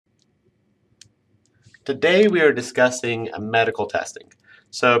Today we are discussing medical testing.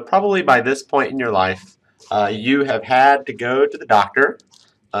 So probably by this point in your life, you have had to go to the doctor.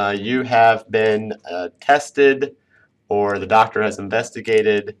 You have been tested, or the doctor has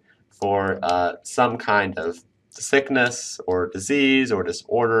investigated for some kind of sickness or disease or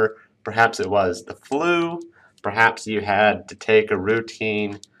disorder. Perhaps it was the flu. Perhaps you had to take a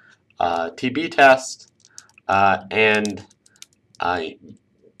routine TB test, and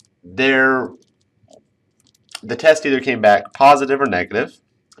there the test either came back positive or negative.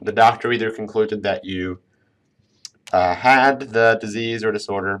 The doctor either concluded that you had the disease or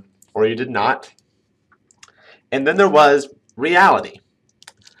disorder or you did not. And then there was reality.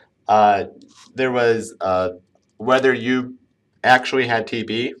 There was whether you actually had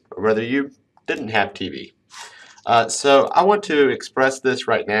TB or whether you didn't have TB. So I want to express this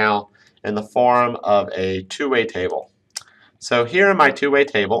right now in the form of a two-way table. So here in my two-way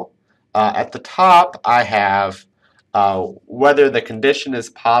table, at the top I have whether the condition is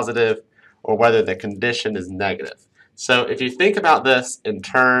positive or whether the condition is negative. So if you think about this in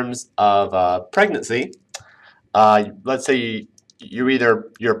terms of pregnancy, let's say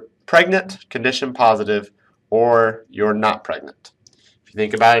you're pregnant, condition positive, or you're not pregnant. If you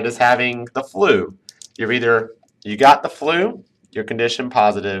think about it as having the flu, you got the flu, your condition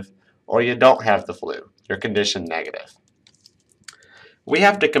positive, or you don't have the flu, your condition negative. We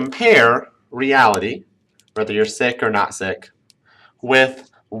have to compare reality, whether you're sick or not sick, with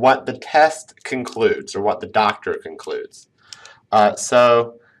what the test concludes or what the doctor concludes.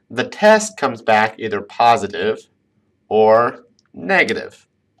 So the test comes back either positive or negative.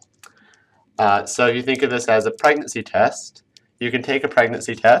 So you think of this as a pregnancy test. You can take a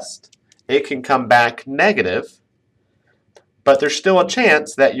pregnancy test. It can come back negative, but there's still a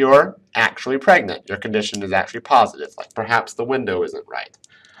chance that you're actually pregnant. Your condition is actually positive, like perhaps the window isn't right.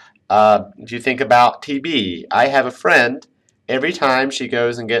 If you think about TB, I have a friend, every time she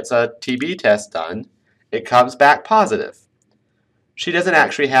goes and gets a TB test done, it comes back positive. She doesn't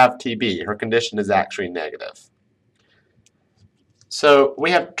actually have TB. Her condition is actually negative. So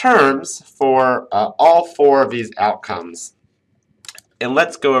we have terms for all four of these outcomes, and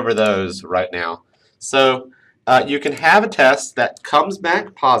let's go over those right now. So you can have a test that comes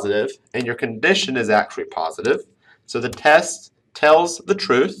back positive and your condition is actually positive. So the test tells the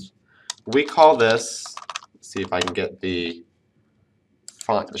truth. We call this, let's see if I can get the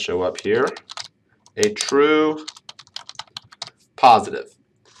font to show up here, a true positive.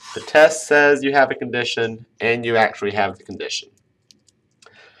 The test says you have a condition and you actually have the condition.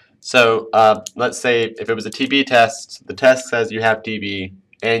 So let's say if it was a TB test, the test says you have TB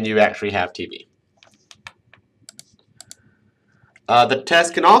and you actually have TB. The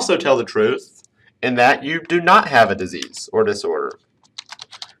test can also tell the truth in that you do not have a disease or disorder.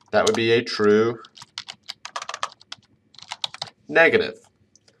 That would be a true negative.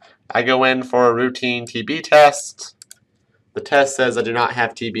 I go in for a routine TB test. The test says I do not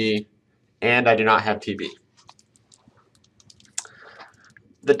have TB and I do not have TB.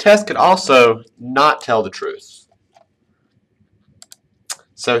 The test could also not tell the truth.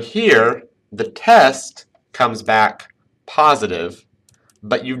 So here, the test comes back positive,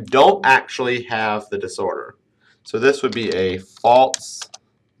 but you don't actually have the disorder. So this would be a false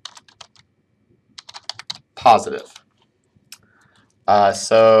positive.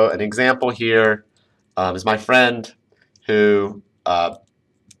 So an example here is my friend who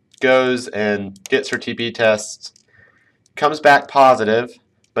goes and gets her TB test, comes back positive,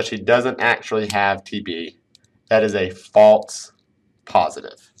 but she doesn't actually have TB. That is a false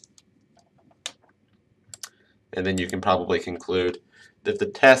positive. And then you can probably conclude that if the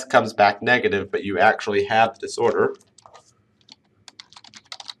test comes back negative, but you actually have the disorder,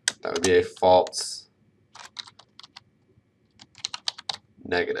 that would be a false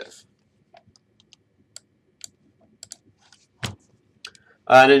negative.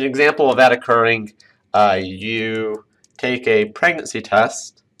 And an example of that occurring, you take a pregnancy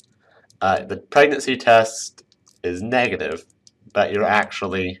test. The pregnancy test is negative, but you're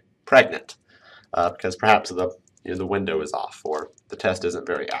actually pregnant because perhaps the window is off or the test isn't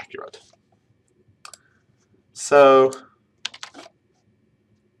very accurate. So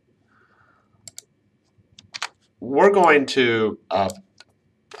we're going to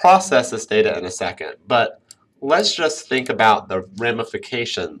process this data in a second, but let's just think about the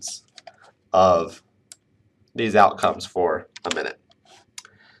ramifications of these outcomes for a minute.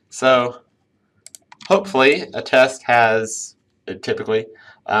 So hopefully a test has, typically,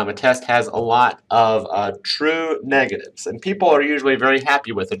 a test has a lot of true negatives, and people are usually very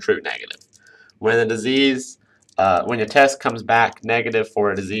happy with a true negative. When a disease, when your test comes back negative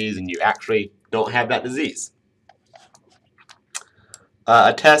for a disease and you actually don't have that disease.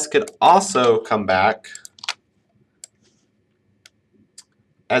 A test could also come back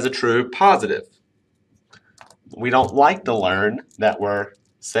as a true positive. We don't like to learn that we're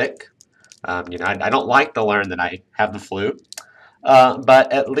sick. I don't like to learn that I have the flu,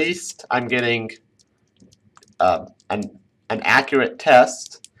 but at least I'm getting an accurate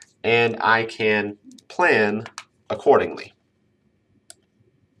test, and I can plan accordingly.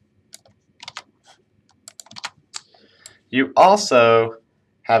 You also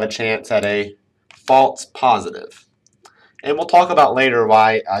have a chance at a false positive. And we'll talk about later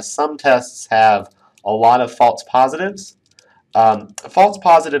why some tests have a lot of false positives. False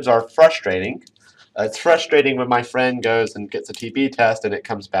positives are frustrating. It's frustrating when my friend goes and gets a TB test and it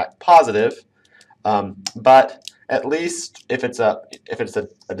comes back positive. But at least if it's a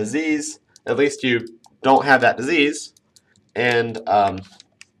disease, at least you don't have that disease, and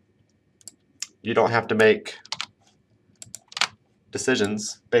you don't have to make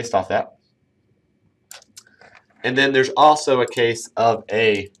decisions based off that. And then there's also a case of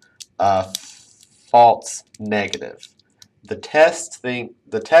a false negative. The test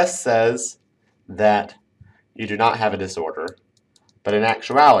says that you do not have a disorder, but in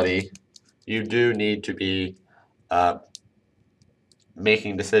actuality, you do need to be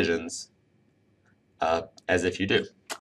making decisions as if you do.